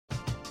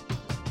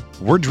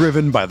We're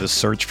driven by the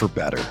search for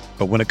better.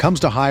 But when it comes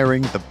to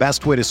hiring, the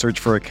best way to search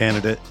for a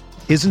candidate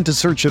isn't to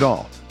search at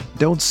all.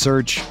 Don't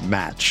search,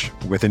 match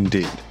with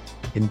Indeed.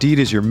 Indeed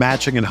is your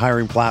matching and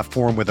hiring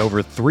platform with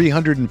over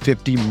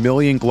 350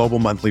 million global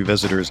monthly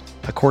visitors,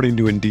 according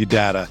to Indeed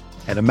data,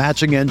 and a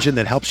matching engine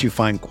that helps you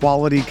find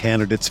quality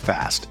candidates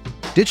fast.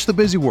 Ditch the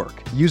busy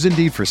work. Use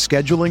Indeed for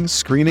scheduling,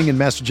 screening, and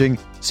messaging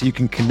so you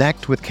can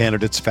connect with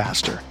candidates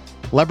faster.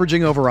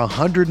 Leveraging over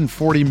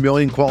 140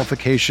 million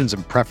qualifications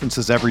and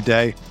preferences every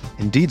day,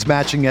 Indeed's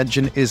matching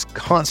engine is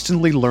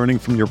constantly learning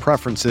from your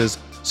preferences,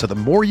 so the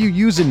more you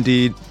use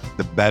Indeed,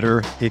 the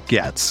better it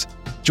gets.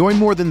 Join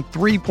more than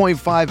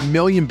 3.5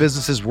 million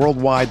businesses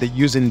worldwide that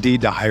use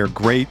Indeed to hire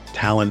great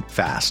talent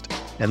fast.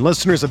 And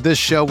listeners of this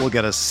show will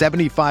get a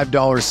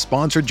 $75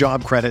 sponsored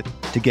job credit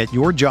to get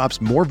your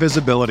jobs more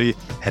visibility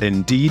at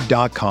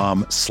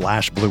Indeed.com/Blue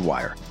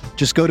Wire.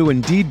 Just go to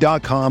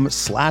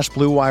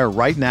Indeed.com/Blue Wire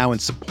right now and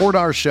support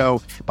our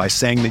show by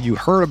saying that you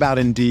heard about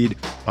Indeed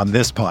on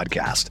this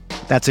podcast.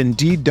 That's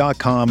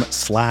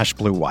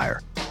Indeed.com/Blue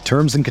Wire.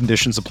 Terms and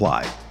conditions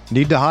apply.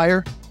 Need to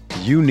hire?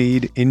 You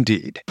need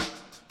Indeed.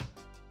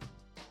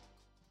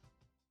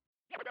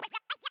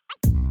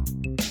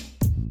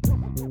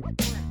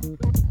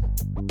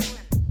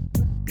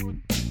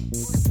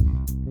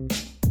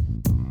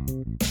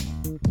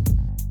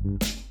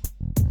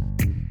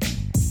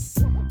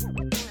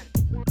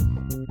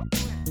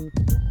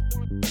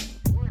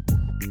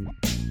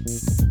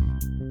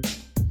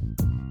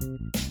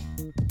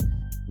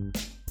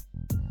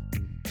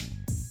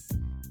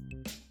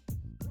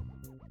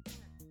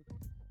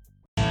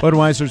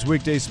 Budweiser's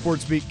weekday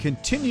sports beat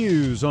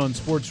continues on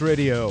Sports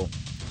Radio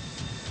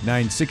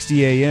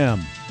 960 AM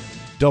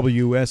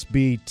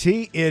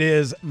WSBT. It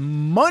is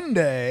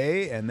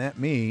Monday, and that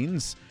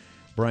means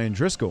Brian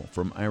Driscoll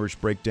from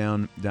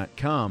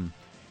IrishBreakdown.com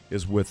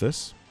is with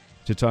us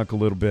to talk a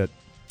little bit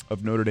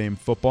of Notre Dame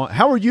football.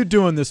 How are you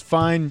doing this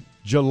fine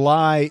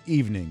July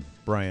evening,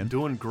 Brian?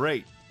 Doing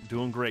great.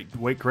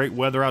 Great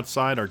weather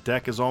outside. Our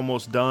deck is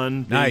almost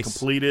done, being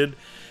completed,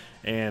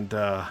 and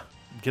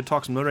get to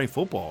talk some Notre Dame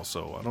football.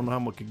 So I don't know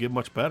how it could get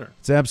much better.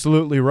 It's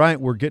absolutely right.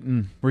 We're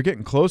getting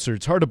closer.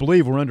 It's hard to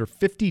believe we're under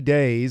 50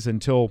 days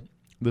until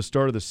the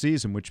start of the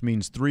season, which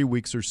means 3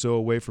 weeks or so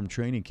away from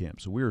training camp.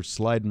 So we are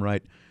sliding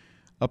right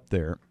up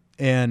there.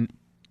 And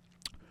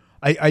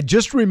I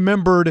just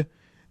remembered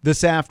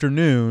this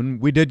afternoon,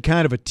 we did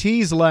kind of a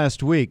tease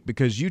last week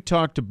because you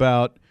talked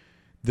about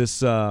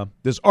this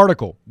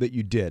article that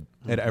you did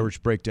at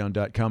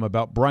IrishBreakdown.com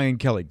about Brian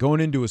Kelly going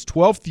into his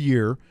 12th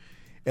year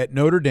at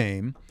Notre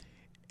Dame.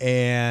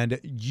 And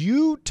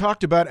you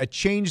talked about a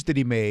change that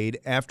he made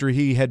after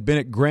he had been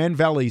at Grand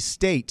Valley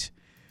State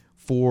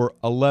for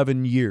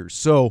 11 years.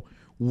 So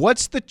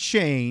what's the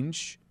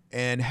change,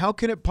 and how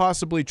can it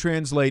possibly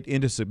translate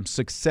into some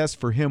success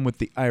for him with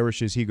the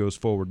Irish as he goes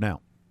forward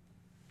now?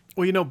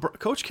 Well,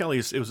 Coach Kelly,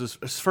 it was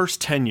his first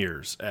 10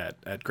 years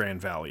at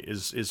Grand Valley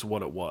is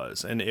what it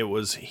was. And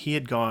he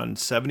had gone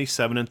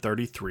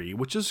 77-33,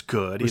 which is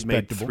good. He'd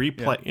made three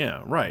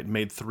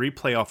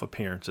playoff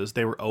appearances.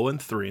 They were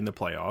 0-3 in the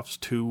playoffs,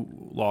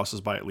 2 losses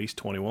by at least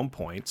 21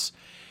 points.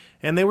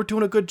 And they were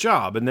doing a good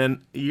job. And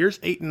then years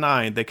 8 and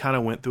 9, they kind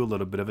of went through a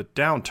little bit of a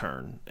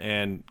downturn.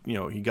 And,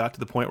 he got to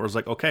the point where it's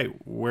like, okay,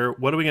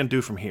 what are we going to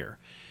do from here?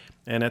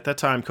 And at that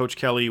time, Coach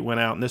Kelly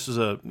went out, and this is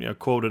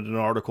quoted an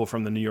article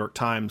from the New York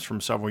Times from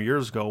several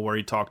years ago where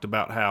he talked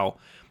about how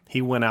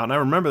he went out, and I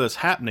remember this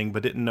happening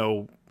but didn't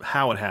know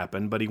how it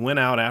happened, but he went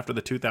out after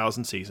the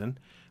 2000 season,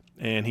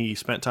 and he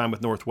spent time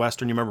with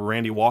Northwestern. You remember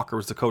Randy Walker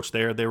was the coach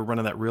there. They were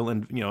running that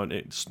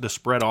the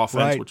spread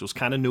offense, right, which was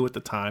kind of new at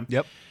the time.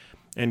 Yep.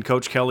 And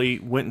Coach Kelly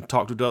went and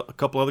talked to a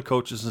couple other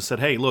coaches and said,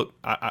 hey, look,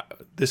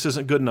 this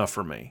isn't good enough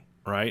for me,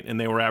 right? And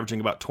they were averaging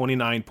about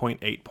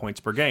 29.8 points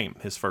per game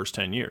his first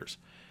 10 years.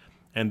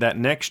 And that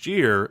next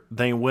year,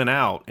 they went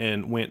out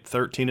and went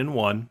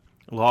 13-1,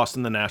 lost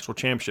in the national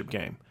championship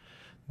game.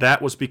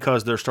 That was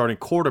because their starting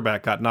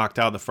quarterback got knocked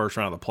out in the first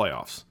round of the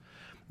playoffs.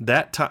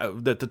 At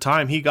the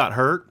time he got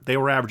hurt, they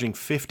were averaging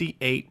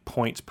 58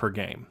 points per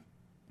game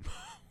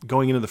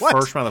going into the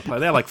first round of the playoffs.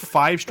 They had like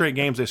 5 straight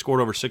games they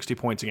scored over 60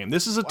 points a game.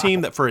 This is a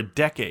team that for a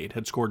decade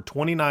had scored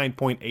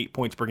 29.8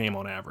 points per game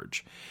on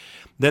average.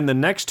 Then the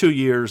next 2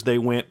 years, they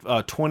went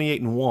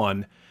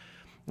 28-1.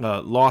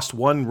 Lost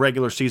 1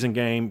 regular season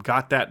game,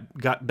 got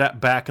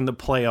that back in the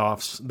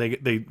playoffs.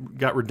 They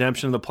got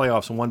redemption in the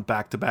playoffs and won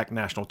back-to-back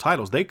national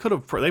titles. They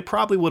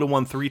probably would have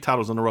won 3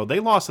 titles in a row. They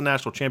lost the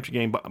national championship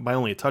game by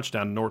only a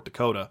touchdown in North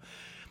Dakota,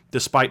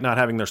 despite not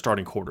having their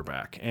starting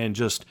quarterback. And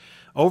just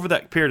over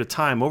that period of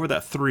time, over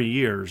that 3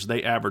 years,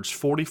 they averaged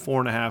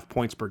 44.5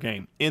 points per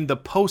game. In the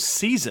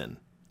postseason,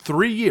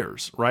 3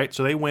 years, right?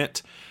 So they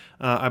went,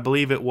 I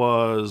believe it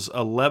was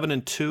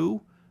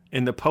 11-2.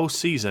 In the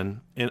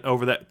postseason,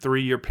 over that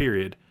 3-year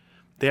period,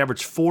 they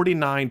averaged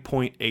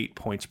 49.8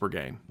 points per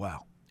game.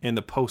 Wow. In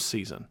the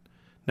postseason.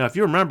 Now, if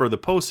you remember, the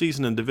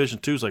postseason in Division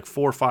II is like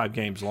 4 or 5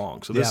 games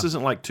long. So this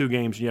isn't like 2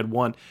 games and you had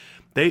 1.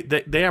 They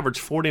averaged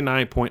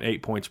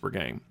 49.8 points per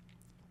game.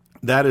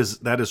 That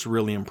is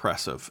really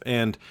impressive.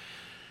 And,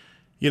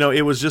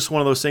 it was just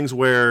one of those things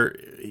where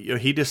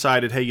he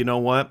decided, hey, you know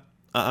what?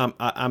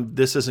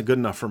 This isn't good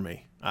enough for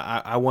me.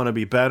 I want to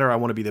be better. I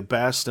want to be the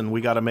best, and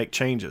we got to make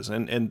changes.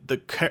 And the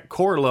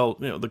correlate,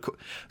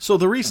 so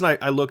the reason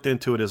I looked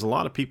into it is a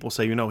lot of people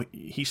say,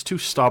 he's too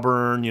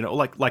stubborn.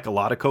 Like a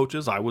lot of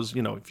coaches. I was,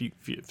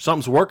 if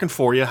something's working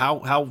for you,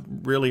 how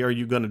really are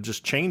you going to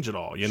just change it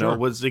all? Sure.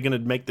 Was he going to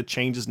make the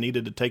changes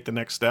needed to take the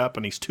next step?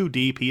 And he's too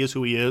deep. He is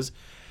who he is.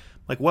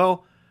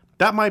 Well,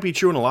 that might be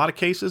true in a lot of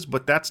cases,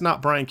 but that's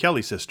not Brian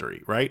Kelly's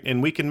history, right?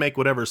 And we can make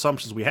whatever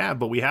assumptions we have,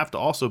 but we have to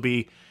also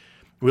be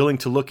willing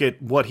to look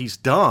at what he's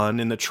done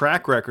in the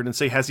track record and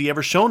say, has he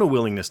ever shown a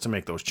willingness to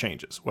make those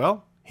changes?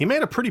 Well, he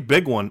made a pretty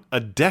big one a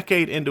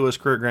decade into his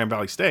career at Grand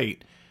Valley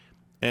State,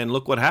 and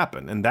look what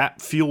happened. And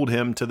that fueled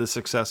him to the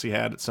success he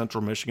had at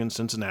Central Michigan,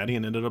 Cincinnati,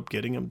 and ended up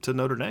getting him to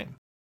Notre Dame.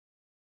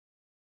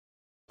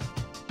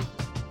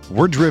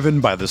 We're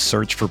driven by the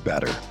search for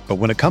better. But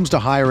when it comes to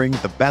hiring,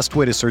 the best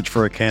way to search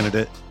for a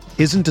candidate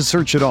isn't to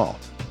search at all.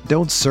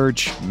 Don't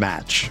search,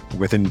 match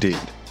with Indeed.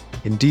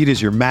 Indeed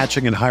is your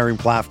matching and hiring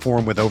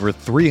platform with over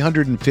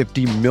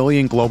 350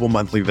 million global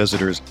monthly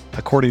visitors,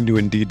 according to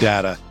Indeed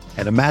data,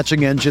 and a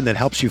matching engine that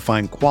helps you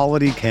find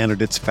quality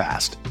candidates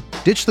fast.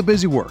 Ditch the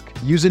busy work.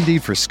 Use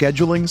Indeed for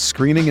scheduling,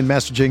 screening, and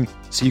messaging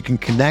so you can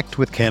connect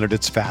with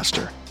candidates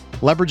faster.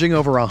 Leveraging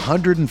over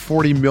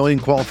 140 million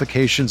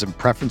qualifications and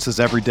preferences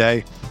every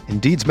day,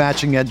 Indeed's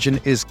matching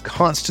engine is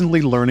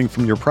constantly learning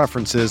from your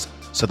preferences,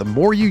 so the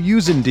more you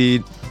use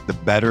Indeed, the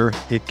better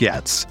it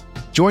gets.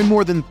 Join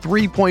more than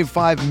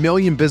 3.5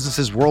 million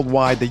businesses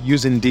worldwide that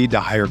use Indeed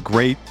to hire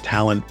great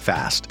talent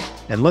fast.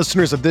 And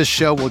listeners of this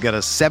show will get a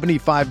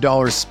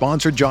 $75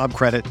 sponsored job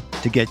credit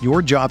to get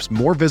your jobs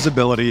more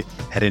visibility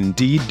at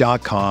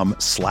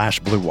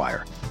Indeed.com/Blue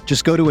Wire.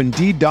 Just go to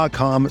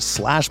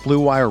Indeed.com/Blue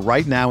Wire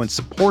right now and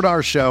support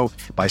our show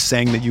by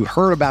saying that you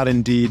heard about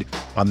Indeed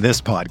on this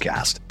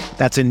podcast.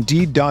 That's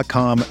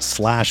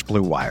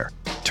Indeed.com/Blue Wire.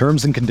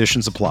 Terms and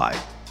conditions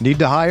apply. Need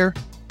to hire?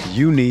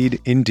 You need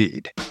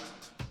Indeed.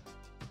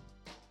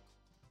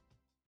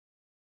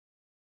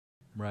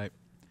 Right.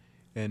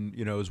 And,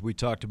 as we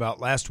talked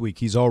about last week,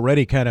 he's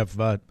already kind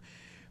of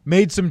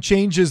made some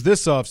changes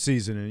this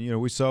offseason.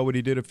 And, we saw what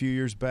he did a few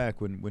years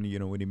back when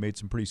he made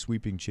some pretty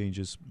sweeping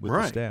changes with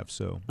the staff.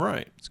 So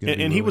it's gonna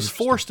be really he was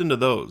forced into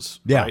those,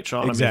 right,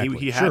 Sean? Exactly. I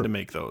mean, he had to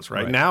make those,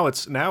 right? Now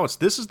it's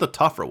this is the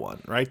tougher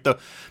one, right?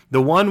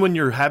 The one when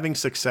you're having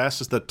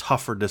success is the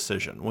tougher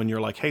decision. When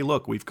you're like, hey,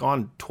 look, we've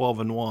gone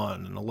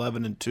 12-1 and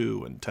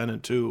 11-2 and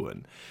 10-2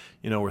 and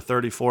we're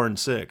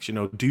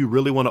 34-6. Do you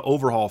really want to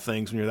overhaul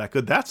things when you're that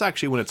good? That's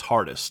actually when it's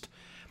hardest.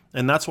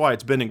 And that's why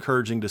it's been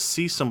encouraging to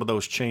see some of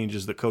those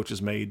changes that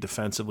coaches made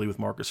defensively with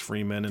Marcus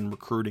Freeman and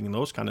recruiting and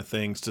those kind of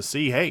things to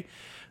see, hey,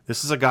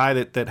 this is a guy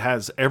that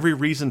has every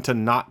reason to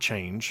not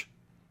change,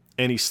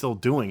 and he's still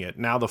doing it.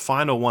 Now, the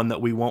final one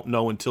that we won't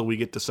know until we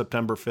get to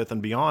September 5th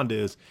and beyond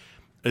is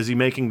he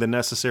making the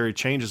necessary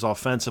changes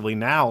offensively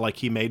now like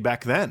he made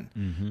back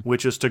then,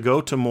 which is to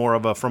go to more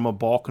of from a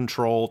ball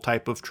control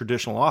type of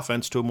traditional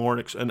offense to a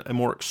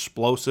more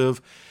explosive,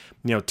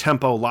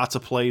 tempo, lots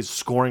of plays,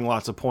 scoring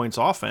lots of points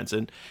offense.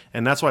 And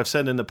that's why I've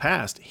said in the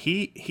past,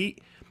 he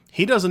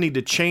doesn't need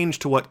to change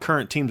to what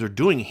current teams are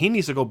doing. He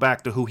needs to go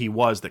back to who he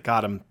was that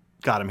got him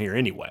here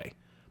anyway,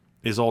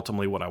 is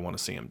ultimately what I want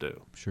to see him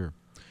do. Sure.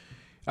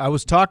 I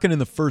was talking in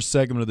the first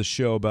segment of the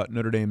show about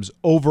Notre Dame's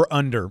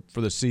over-under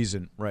for the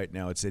season right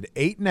now. It's at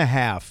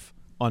 8.5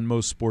 on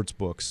most sports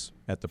books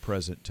at the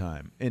present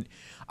time. And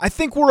I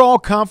think we're all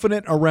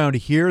confident around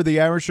here the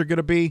Irish are going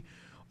to be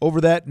over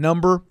that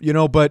number,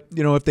 but,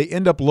 if they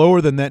end up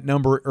lower than that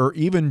number or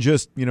even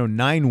just,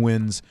 9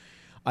 wins,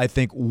 I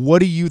think,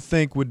 what do you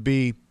think would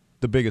be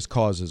the biggest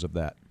causes of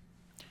that?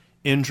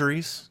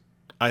 Injuries.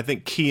 I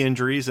think key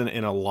injuries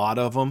in a lot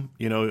of them.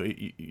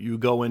 You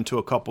go into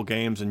a couple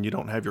games and you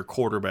don't have your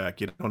quarterback.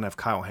 You don't have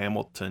Kyle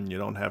Hamilton. You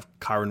don't have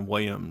Kyron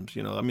Williams.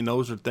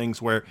 Those are things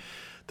where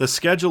the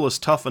schedule is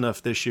tough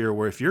enough this year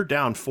where if you're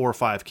down 4 or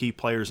 5 key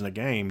players in a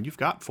game, you've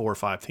got 4 or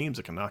 5 teams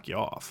that can knock you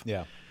off.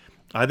 Yeah.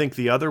 I think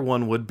the other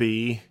one would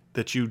be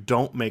that you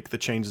don't make the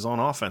changes on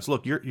offense.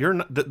 Look, you're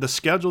not, the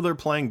schedule they're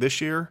playing this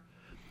year.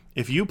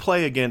 If you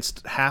play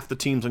against half the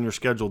teams on your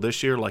schedule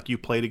this year, like you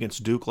played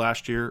against Duke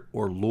last year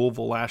or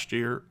Louisville last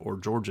year or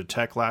Georgia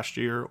Tech last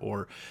year,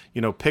 or,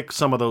 pick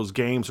some of those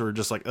games that are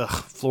just like,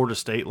 Florida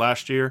State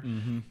last year,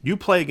 you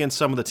play against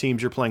some of the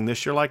teams you're playing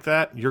this year like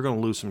that, you're going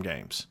to lose some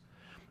games.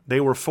 They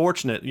were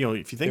fortunate,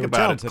 if you think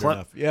about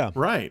it. Yeah.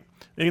 Right.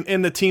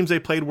 And the teams they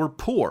played were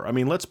poor. I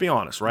mean, let's be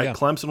honest, right? Yeah.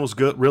 Clemson was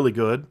good, really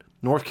good.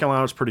 North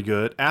Carolina was pretty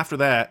good. After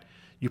that,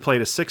 you played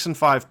a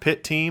 6-5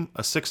 Pitt team,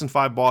 a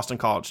 6-5 Boston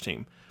College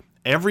team.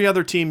 Every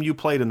other team you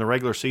played in the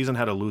regular season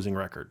had a losing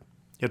record.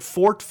 You had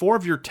four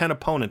of your 10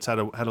 opponents had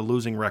a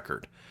losing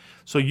record.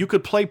 So you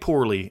could play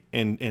poorly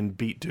and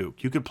beat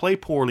Duke. You could play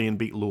poorly and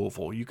beat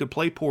Louisville. You could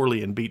play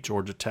poorly and beat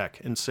Georgia Tech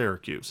and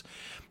Syracuse.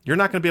 You're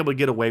not going to be able to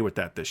get away with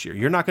that this year.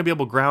 You're not going to be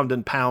able to ground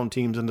and pound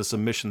teams into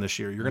submission this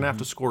year. You're going to have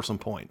to score some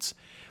points.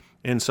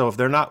 And so if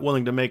they're not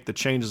willing to make the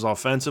changes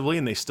offensively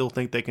and they still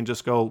think they can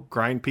just go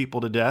grind people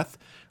to death,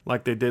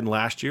 like they did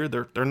last year,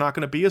 they're not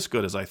going to be as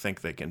good as I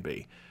think they can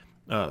be.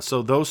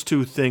 So those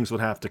two things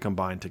would have to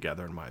combine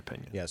together, in my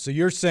opinion. Yeah. So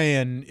you're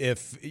saying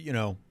if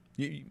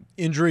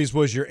injuries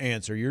was your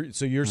answer.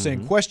 You're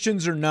saying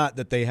questions or not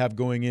that they have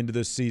going into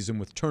this season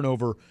with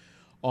turnover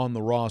on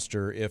the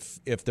roster.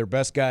 If their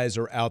best guys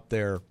are out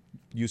there,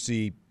 you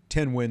see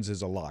 10 wins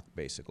as a lock,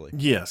 basically.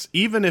 Yes,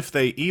 even if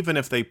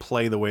they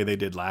play the way they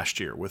did last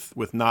year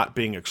with not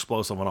being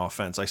explosive on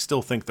offense, I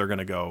still think they're going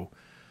to go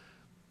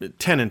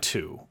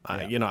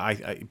 10-2.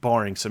 Yeah.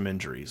 Barring some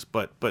injuries.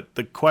 But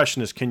the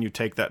question is, can you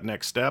take that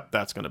next step?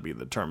 That's going to be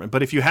determined.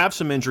 But if you have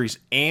some injuries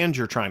and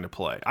you're trying to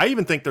play, I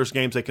even think there's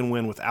games they can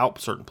win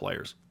without certain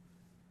players.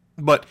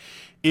 But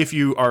if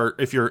you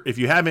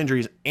have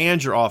injuries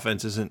and your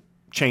offense isn't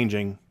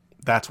changing,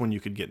 that's when you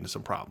could get into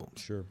some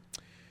problems. Sure.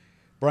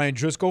 Brian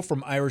Driscoll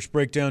from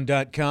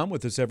IrishBreakdown.com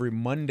with us every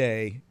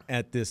Monday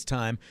at this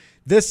time.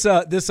 This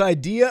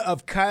idea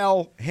of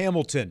Kyle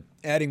Hamilton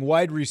adding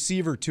wide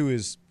receiver to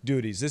his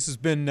duties. This has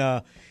been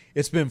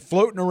it's been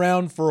floating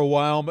around for a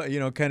while, but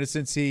kind of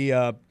since he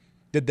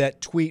did that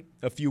tweet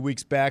a few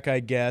weeks back, I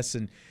guess.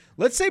 And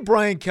let's say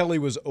Brian Kelly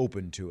was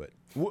open to it.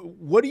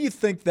 What do you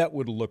think that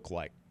would look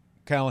like?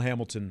 Kyle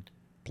Hamilton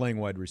playing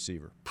wide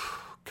receiver.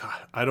 God,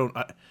 I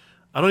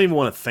don't even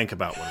want to think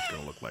about what it's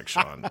going to look like,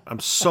 Sean. I'm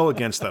so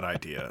against that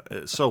idea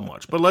so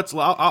much. But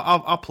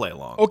I'll play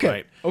along. Okay.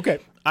 Right? Okay.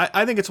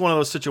 I think it's one of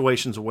those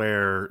situations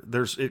where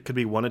it could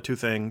be one of two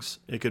things.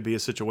 It could be a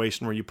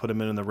situation where you put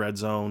him in the red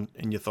zone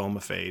and you throw him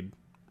a fade,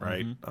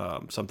 right?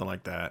 Something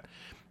like that.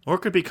 Or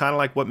it could be kind of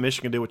like what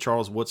Michigan did with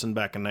Charles Woodson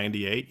back in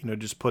 '98.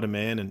 Just put him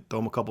in and throw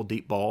him a couple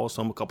deep balls,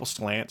 throw him a couple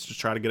slants, just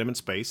try to get him in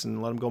space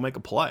and let him go make a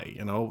play.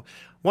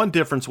 One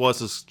difference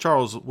was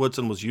Charles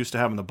Woodson was used to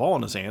having the ball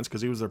in his hands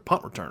because he was their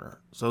punt returner,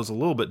 so it was a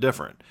little bit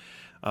different.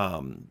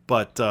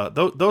 But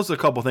those are a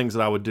couple things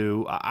that I would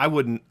do. I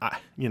wouldn't,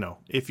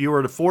 if you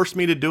were to force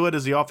me to do it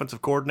as the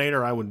offensive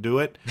coordinator, I would do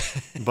it.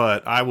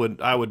 But I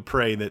would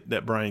pray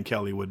that Brian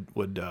Kelly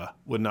would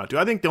not do.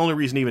 I think the only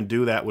reason to even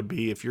do that would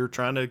be if you're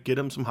trying to get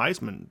him some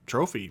Heisman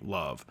Trophy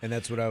love. And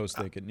that's what I was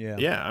thinking. Yeah.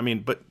 Yeah.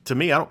 But to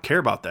me, I don't care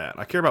about that.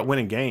 I care about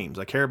winning games.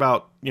 I care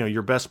about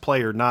your best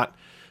player not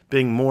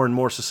being more and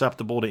more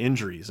susceptible to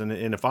injuries. And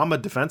if I'm a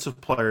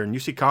defensive player and you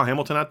see Kyle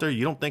Hamilton out there,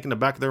 you don't think in the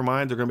back of their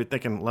mind they're going to be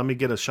thinking, let me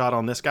get a shot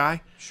on this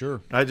guy? Sure.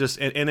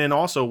 And then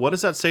also, what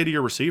does that say to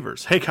your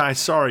receivers? Hey, guys,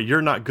 sorry,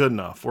 you're not good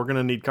enough. We're going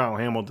to need Kyle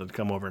Hamilton to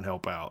come over and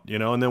help out.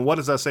 And then what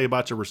does that say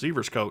about your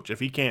receivers coach? If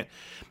he can't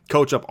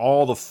coach up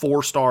all the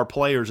 4-star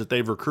players that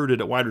they've recruited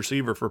at wide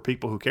receiver for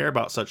people who care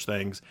about such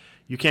things,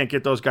 you can't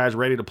get those guys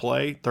ready to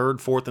play, 3rd,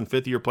 4th, and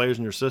 5th year players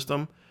in your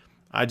system.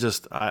 I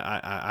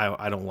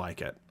don't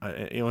like it.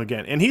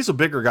 Again, and he's a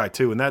bigger guy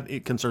too, and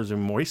it concerns me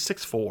more. He's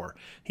 6'4".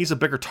 He's a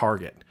bigger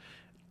target,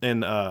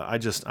 and I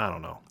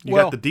don't know. You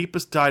got the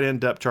deepest tight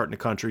end depth chart in the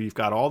country. You've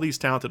got all these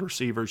talented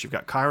receivers. You've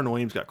got Kyron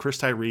Williams, you've got Chris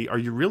Tyree. Are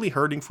you really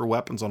hurting for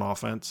weapons on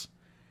offense?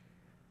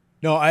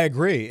 No, I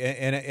agree,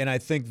 and I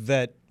think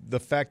that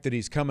the fact that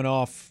he's coming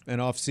off an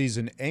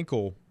off-season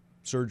ankle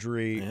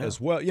surgery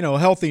as well,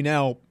 healthy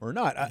now or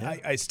not,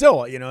 I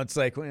still, it's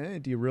like,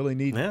 do you really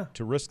need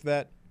to risk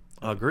that?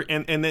 Agree,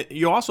 and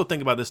you also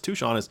think about this too,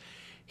 Sean. Is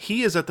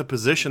he is at the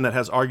position that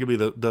has arguably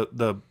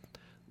the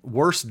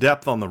worst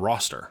depth on the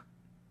roster,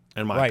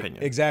 in my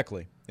opinion.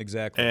 Exactly.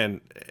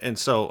 And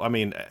so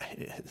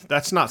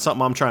that's not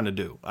something I'm trying to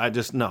do. I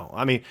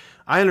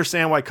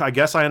understand why. I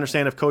guess I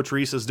understand if Coach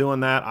Reese is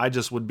doing that. I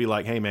just would be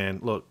like, hey man,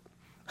 look,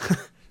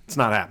 it's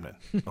not happening.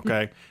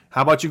 Okay.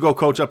 How about you go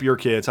coach up your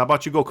kids? How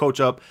about you go coach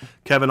up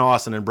Kevin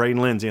Austin and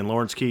Braden Lindsey and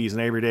Lawrence Keys and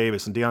Avery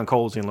Davis and Deion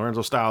Colsey and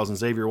Lorenzo Styles and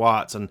Xavier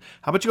Watts? And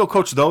how about you go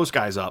coach those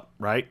guys up,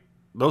 right?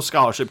 Those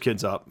scholarship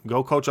kids up.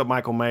 Go coach up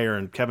Michael Mayer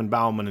and Kevin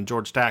Bauman and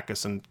George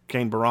Takis and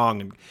Kane Barong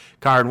and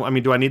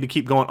Kyron. Do I need to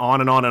keep going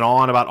on and on and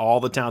on about all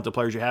the talented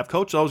players you have?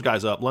 Coach those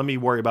guys up. Let me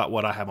worry about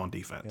what I have on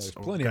defense. There's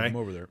plenty of them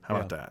over there. How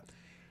about that?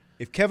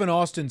 If Kevin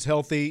Austin's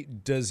healthy,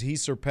 does he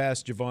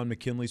surpass Javon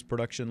McKinley's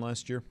production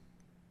last year?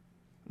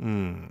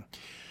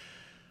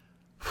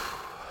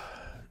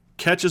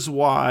 Catches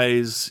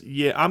wise,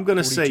 I'm going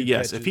to say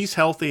yes. Catches. If he's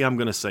healthy, I'm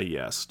going to say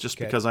yes, just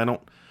because I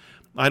don't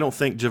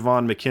think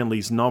Javon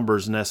McKinley's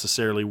numbers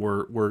necessarily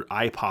were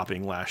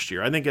eye-popping last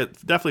year. I think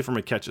definitely from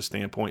a catches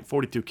standpoint,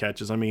 42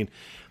 catches.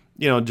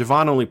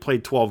 Javon only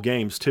played 12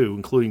 games too,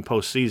 including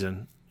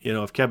postseason.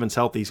 If Kevin's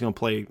healthy, he's going to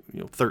play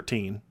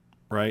 13,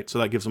 right? So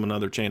that gives him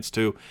another chance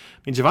too.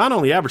 Javon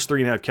only averaged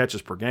 3.5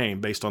 catches per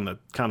game based on the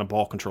kind of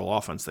ball control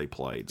offense they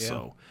played. Yeah.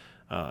 So.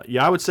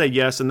 I would say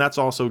yes, and that's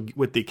also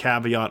with the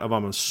caveat of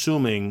I'm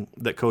assuming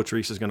that Coach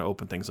Reese is going to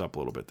open things up a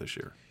little bit this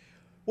year.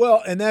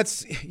 Well, and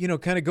that's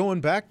kind of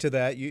going back to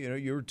that.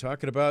 You were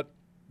talking about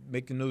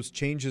making those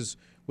changes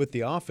with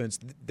the offense.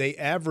 They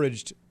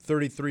averaged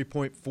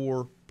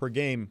 33.4 per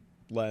game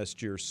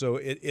last year, so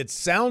it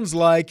sounds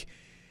like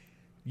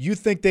you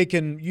think they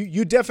can.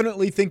 You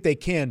definitely think they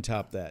can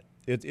top that.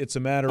 It's a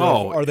matter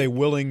of are they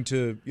willing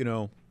to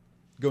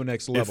go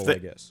next level, I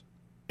guess.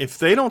 if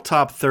they don't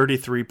top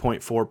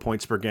 33.4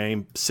 points per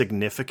game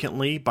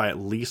significantly by at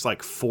least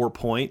like 4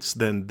 points,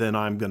 then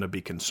I'm going to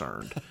be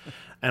concerned.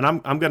 And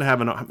I'm going to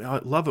have I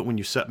love it when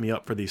you set me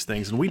up for these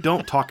things. And we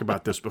don't talk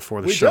about this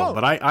before the show.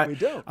 But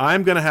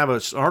I'm going to have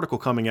an article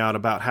coming out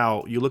about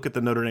how you look at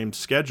the Notre Dame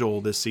schedule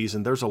this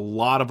season. There's a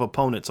lot of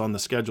opponents on the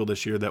schedule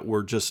this year that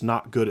were just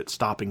not good at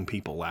stopping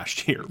people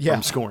last year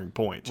from scoring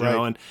points. You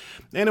know? And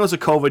it was a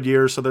COVID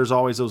year, so there's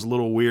always those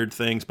little weird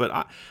things.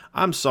 But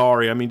I'm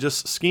sorry. I mean,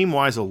 just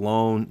scheme-wise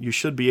alone, you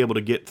should be able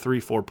to get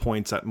 3-4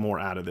 points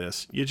more out of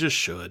this. You just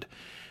should.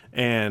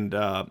 And,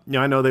 I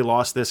know they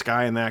lost this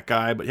guy and that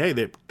guy, but hey,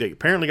 they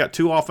apparently got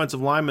 2 offensive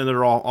linemen that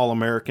are all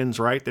Americans,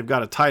 right? They've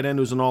got a tight end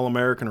who's an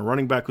All-American, a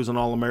running back who's an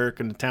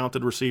All-American, and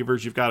talented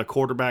receivers. You've got a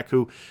quarterback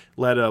who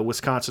led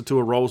Wisconsin to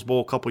a Rose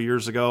Bowl a couple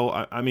years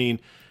ago. I mean,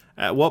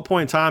 at what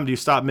point in time do you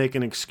stop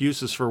making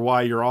excuses for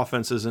why your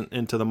offense isn't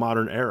into the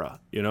modern era?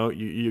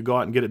 You go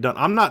out and get it done.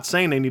 I'm not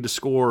saying they need to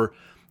score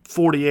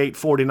 48,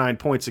 49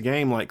 points a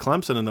game like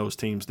Clemson and those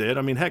teams did.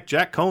 I mean, heck,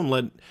 Jack Cohn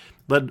led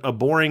a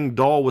boring,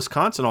 dull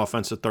Wisconsin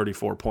offense at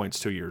 34 points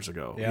 2 years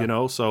ago.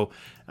 So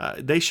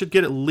they should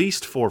get at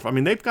least 4. I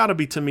mean, they've got to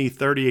be, to me,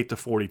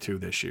 38-42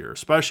 this year,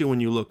 especially when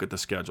you look at the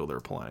schedule they're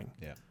playing.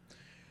 Yeah.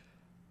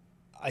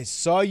 I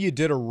saw you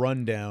did a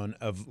rundown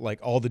of like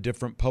all the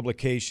different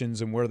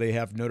publications and where they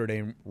have Notre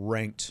Dame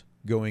ranked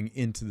going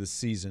into the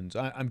seasons.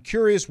 I'm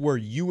curious where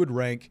you would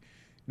rank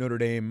Notre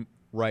Dame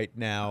right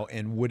now,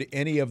 and would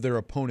any of their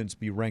opponents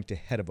be ranked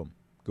ahead of them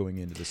going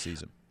into the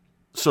season?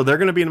 So they're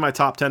going to be in my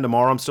top 10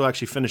 tomorrow. I'm still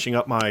actually finishing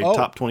up my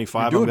top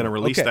 25. I'm going to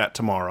release that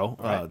tomorrow.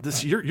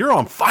 Right. You're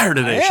on fire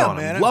today, Sean.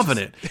 Man. I'm loving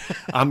it.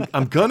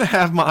 I'm going to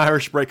have my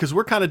Irish break because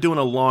we're kind of doing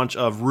a launch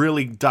of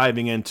really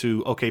diving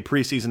into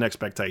preseason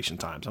expectation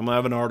times. I'm going to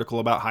have an article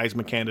about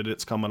Heisman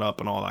candidates coming up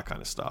and all that kind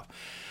of stuff.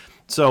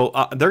 So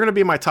they're going to be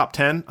in my top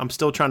 10. I'm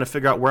still trying to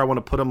figure out where I want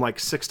to put them, like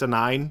 6 to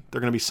 9.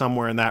 They're going to be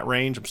somewhere in that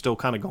range. I'm still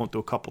kind of going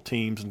through a couple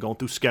teams and going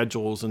through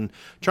schedules and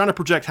trying to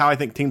project how I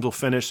think teams will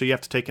finish. So you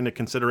have to take into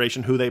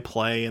consideration who they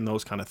play and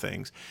those kind of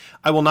things.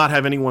 I will not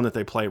have anyone that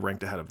they play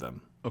ranked ahead of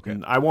them. Okay.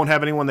 And I won't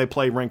have anyone they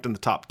play ranked in the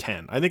top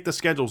 10. I think the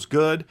schedule's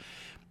good.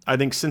 I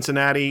think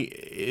Cincinnati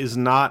is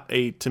not,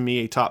 to me,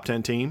 a top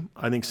 10 team.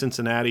 I think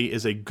Cincinnati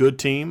is a good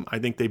team. I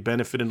think they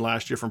benefited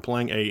last year from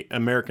playing a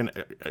American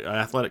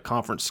Athletic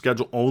Conference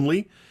schedule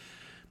only.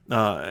 So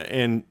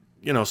I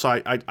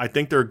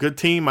think they're a good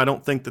team. I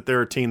don't think that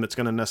they're a team that's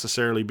going to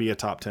necessarily be a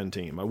top 10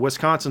 team.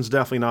 Wisconsin's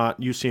definitely not.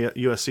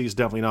 USC is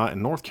definitely not.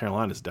 And North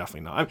Carolina is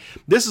definitely not.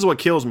 This is what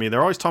kills me.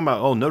 They're always talking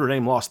about, Notre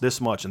Dame lost this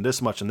much and this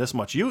much and this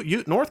much.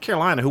 North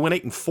Carolina, who went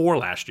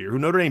 8-4 last year, who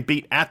Notre Dame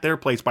beat at their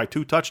place by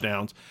 2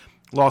 touchdowns,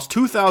 lost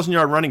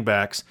 2,000-yard running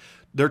backs,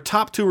 their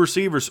top 2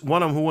 receivers,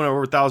 one of them who went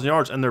over 1,000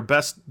 yards, and their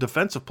best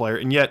defensive player,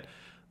 and yet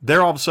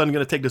they're all of a sudden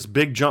going to take this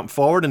big jump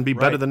forward and be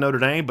better than Notre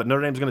Dame, but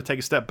Notre Dame's going to take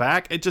a step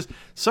back.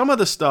 Some of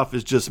the stuff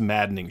is just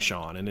maddening,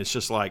 Sean, and it's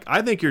just like,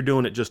 I think you're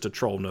doing it just to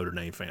troll Notre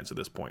Dame fans at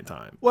this point in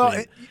time.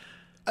 Well,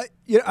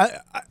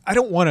 I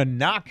don't want to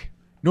knock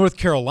North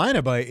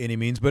Carolina by any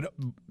means, but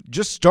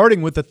just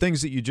starting with the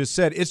things that you just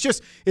said, it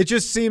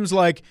just seems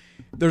like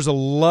there's a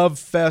love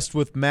fest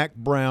with Mack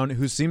Brown,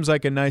 who seems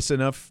like a nice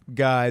enough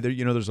guy.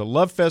 There's a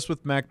love fest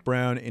with Mack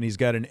Brown, and he's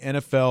got an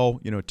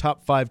NFL,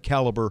 top 5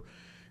 caliber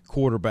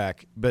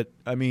quarterback. But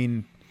I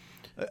mean,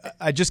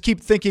 I just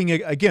keep thinking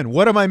again,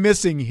 what am I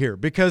missing here?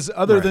 Because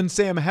other than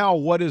Sam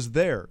Howell, what is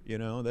there?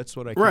 That's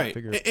what I can't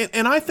figure out.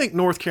 And I think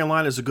North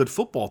Carolina is a good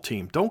football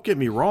team. Don't get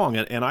me wrong.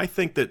 And I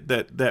think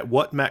that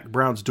what Mack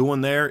Brown's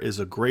doing there is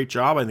a great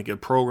job. I think the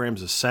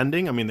program's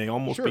ascending. I mean, they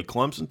almost beat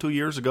Clemson 2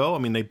 years ago. I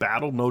mean, they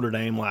battled Notre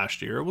Dame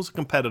last year. It was a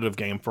competitive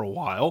game for a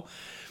while.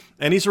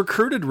 And he's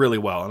recruited really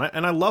well.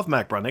 And I love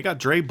Mack Brown. They got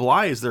Dre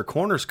Bly as their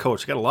corners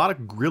coach. They got a lot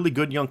of really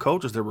good young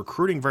coaches. They're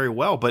recruiting very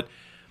well. But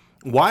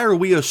why are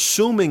we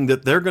assuming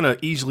that they're going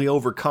to easily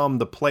overcome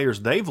the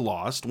players they've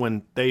lost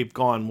when they've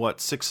gone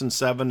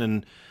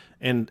 6-7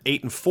 and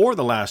 8-4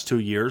 the last 2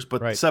 years,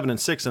 but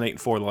 7-6 and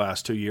 8-4 the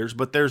last 2 years?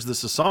 But there's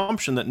this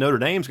assumption that Notre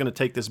Dame's going to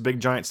take this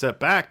big giant step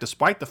back,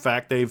 despite the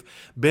fact they've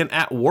been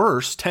at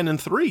worst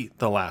 10-3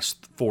 the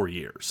last 4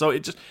 years. So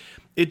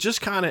it's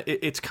kind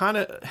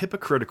of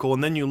hypocritical.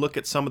 And then you look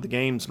at some of the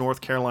games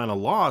North Carolina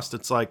lost.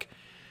 It's like,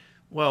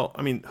 well,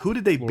 I mean, who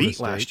did they beat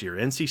last year?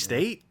 NC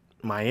State,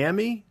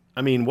 Miami.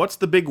 I mean, what's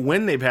the big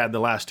win they've had the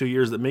last 2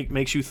 years that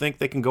makes you think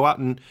they can go out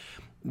and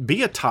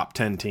be a top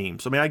 10 team?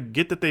 So, I mean, I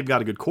get that they've got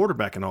a good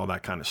quarterback and all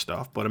that kind of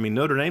stuff, but I mean,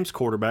 Notre Dame's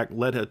quarterback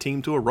led a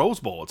team to a Rose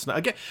Bowl. It's not,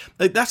 again,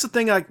 that's the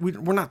thing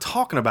we're not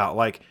talking about.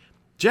 Like,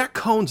 Jack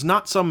Cohn's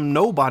not some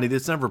nobody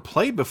that's never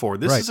played before.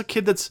 This is a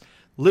kid that's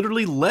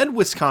literally led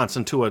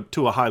Wisconsin to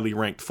a highly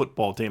ranked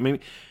football team. I mean,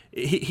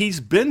 he's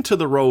been to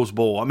the Rose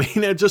Bowl. I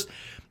mean,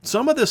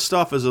 some of this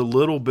stuff is a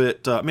little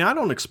bit. I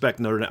don't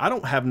expect Notre Dame. I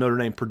don't have Notre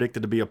Dame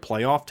predicted to be a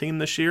playoff team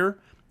this year.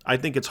 I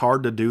think it's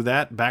hard to do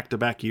that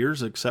back-to-back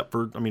years, except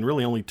for,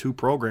 really only 2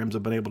 programs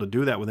have been able to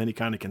do that with any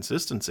kind of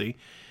consistency.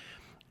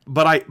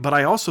 But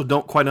I also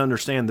don't quite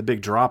understand the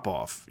big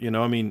drop-off.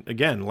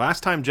 Again,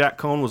 last time Jack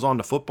Cohn was on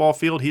the football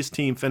field, his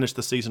team finished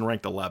the season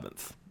ranked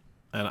 11th.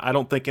 And I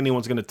don't think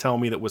anyone's going to tell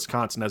me that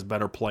Wisconsin has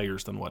better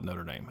players than what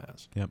Notre Dame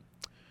has. Yep.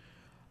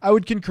 I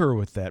would concur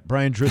with that.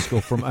 Brian Driscoll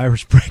from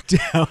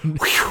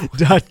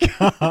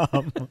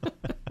IrishBreakdown.com.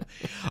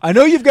 I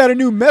know you've got a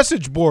new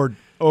message board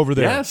over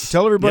there. Yes.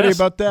 Tell everybody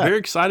about that. Very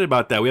excited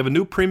about that. We have a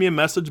new premium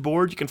message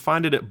board. You can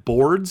find it at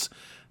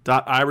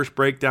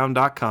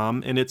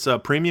boards.irishbreakdown.com, and it's a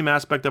premium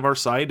aspect of our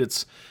site.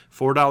 It's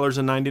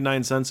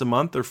 $4.99 a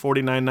month or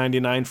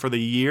 $49.99 for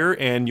the year,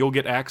 and you'll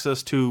get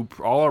access to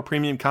all our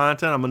premium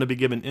content. I'm going to be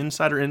giving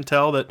insider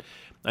intel that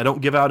I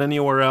don't give out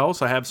anywhere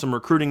else. I have some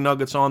recruiting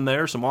nuggets on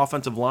there, some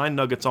offensive line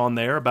nuggets on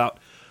there about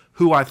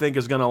who I think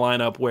is going to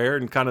line up where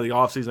and kind of the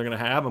offseason they're going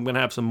to have. I'm going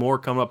to have some more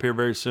coming up here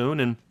very soon.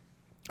 And,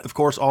 of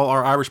course, all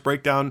our Irish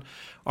Breakdown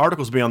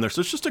articles will be on there. So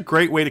it's just a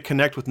great way to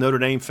connect with Notre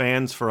Dame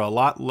fans for a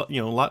lot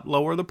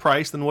lower the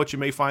price than what you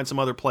may find some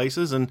other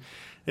places. And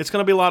it's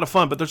going to be a lot of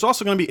fun. But there's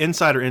also going to be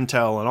insider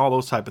intel and all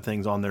those type of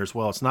things on there as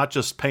well. It's not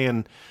just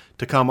paying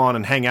to come on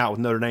and hang out with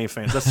Notre Dame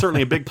fans. That's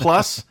certainly a big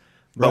plus.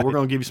 But Right. we're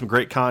going to give you some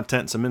great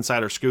content, some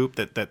insider scoop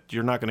that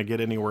you're not going to get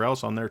anywhere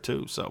else on there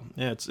too. So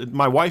yeah,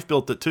 my wife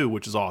built it too,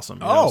 which is awesome.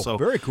 So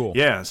very cool.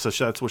 Yeah, so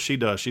that's what she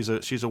does.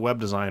 She's a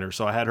web designer,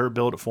 so I had her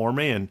build it for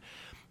me, and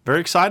very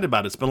excited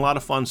about it. It's been a lot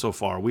of fun so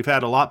far. We've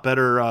had a lot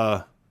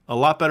better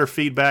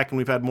feedback, and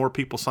we've had more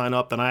people sign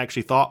up than I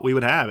actually thought we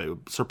would have. It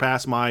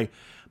surpassed my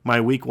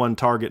week 1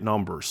 target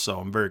numbers, so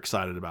I'm very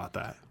excited about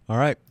that. All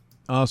right.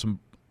 Awesome.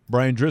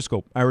 Brian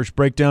Driscoll,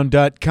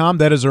 IrishBreakdown.com.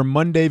 That is our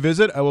Monday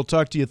visit. I will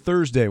talk to you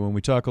Thursday when we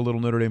talk a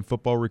little Notre Dame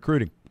football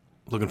recruiting.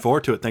 Looking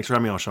forward to it. Thanks for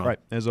having me on, Sean. All right.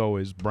 As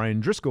always,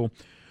 Brian Driscoll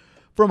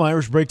from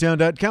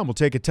IrishBreakdown.com. We'll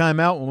take a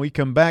timeout. When we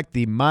come back,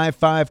 the My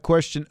 5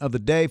 question of the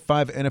day,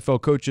 5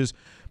 NFL coaches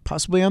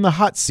possibly on the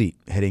hot seat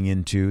heading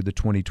into the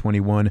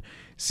 2021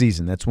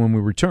 season. That's when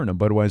we return on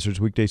Budweiser's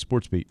Weekday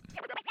Sports Beat.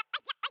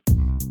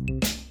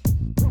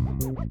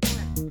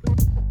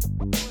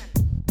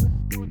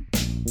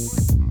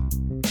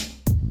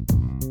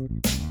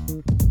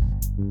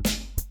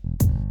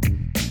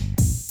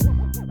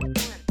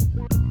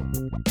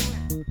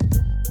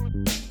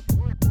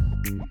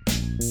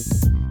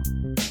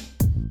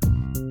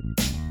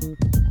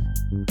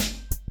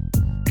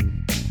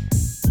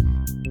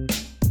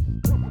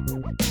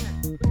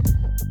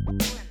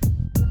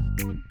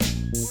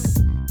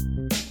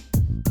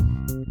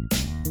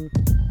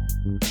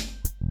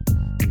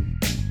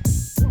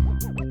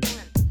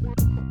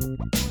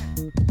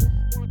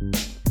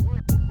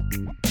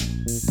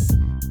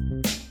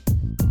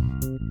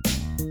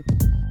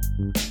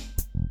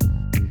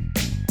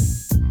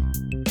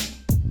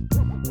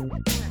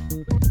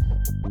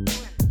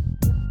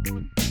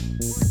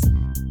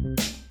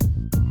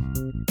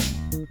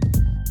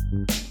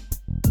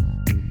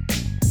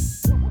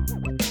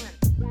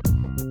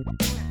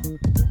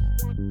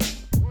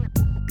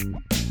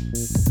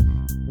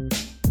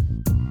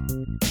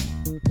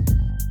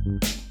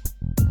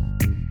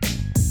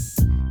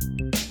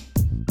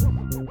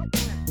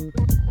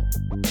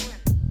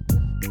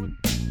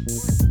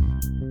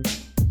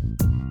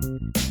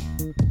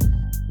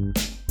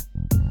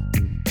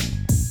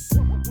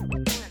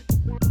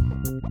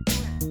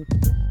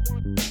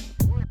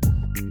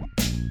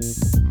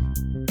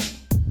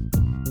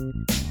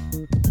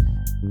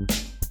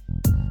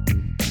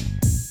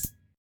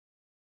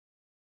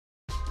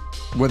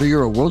 Whether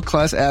you're a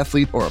world-class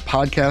athlete or a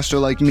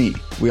podcaster like me,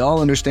 we all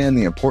understand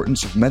the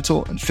importance of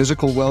mental and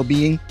physical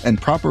well-being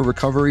and proper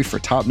recovery for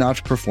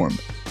top-notch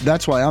performance.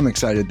 That's why I'm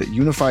excited that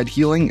Unified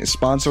Healing is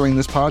sponsoring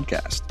this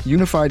podcast.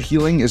 Unified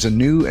Healing is a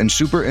new and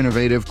super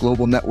innovative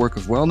global network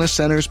of wellness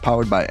centers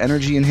powered by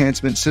Energy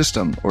Enhancement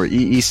System, or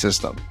EE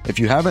System. If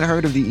you haven't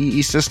heard of the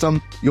EE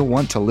System, you'll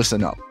want to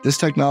listen up. This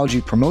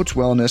technology promotes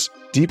wellness,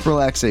 deep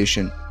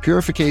relaxation,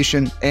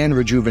 purification, and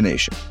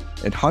rejuvenation.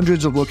 At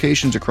hundreds of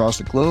locations across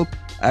the globe,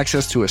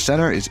 access to a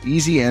center is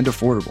easy and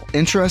affordable.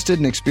 Interested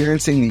in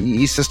experiencing the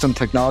EE System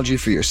technology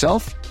for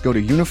yourself? Go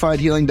to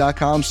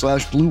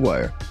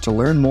unifiedhealing.com/bluewire to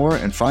learn more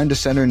and find a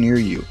center near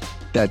you.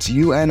 That's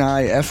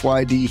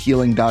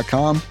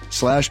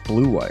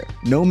unifydhealing.com/bluewire.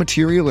 No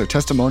material or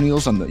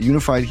testimonials on the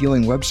Unified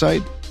Healing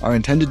website are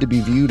intended to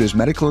be viewed as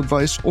medical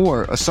advice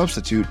or a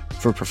substitute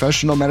for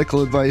professional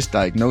medical advice,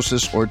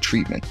 diagnosis, or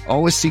treatment.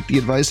 Always seek the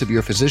advice of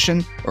your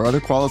physician or other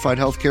qualified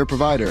healthcare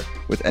provider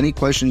with any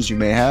questions you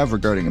may have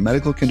regarding a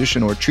medical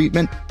condition or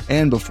treatment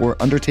and before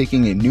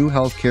undertaking a new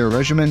healthcare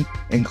regimen,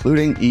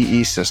 including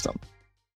EE System.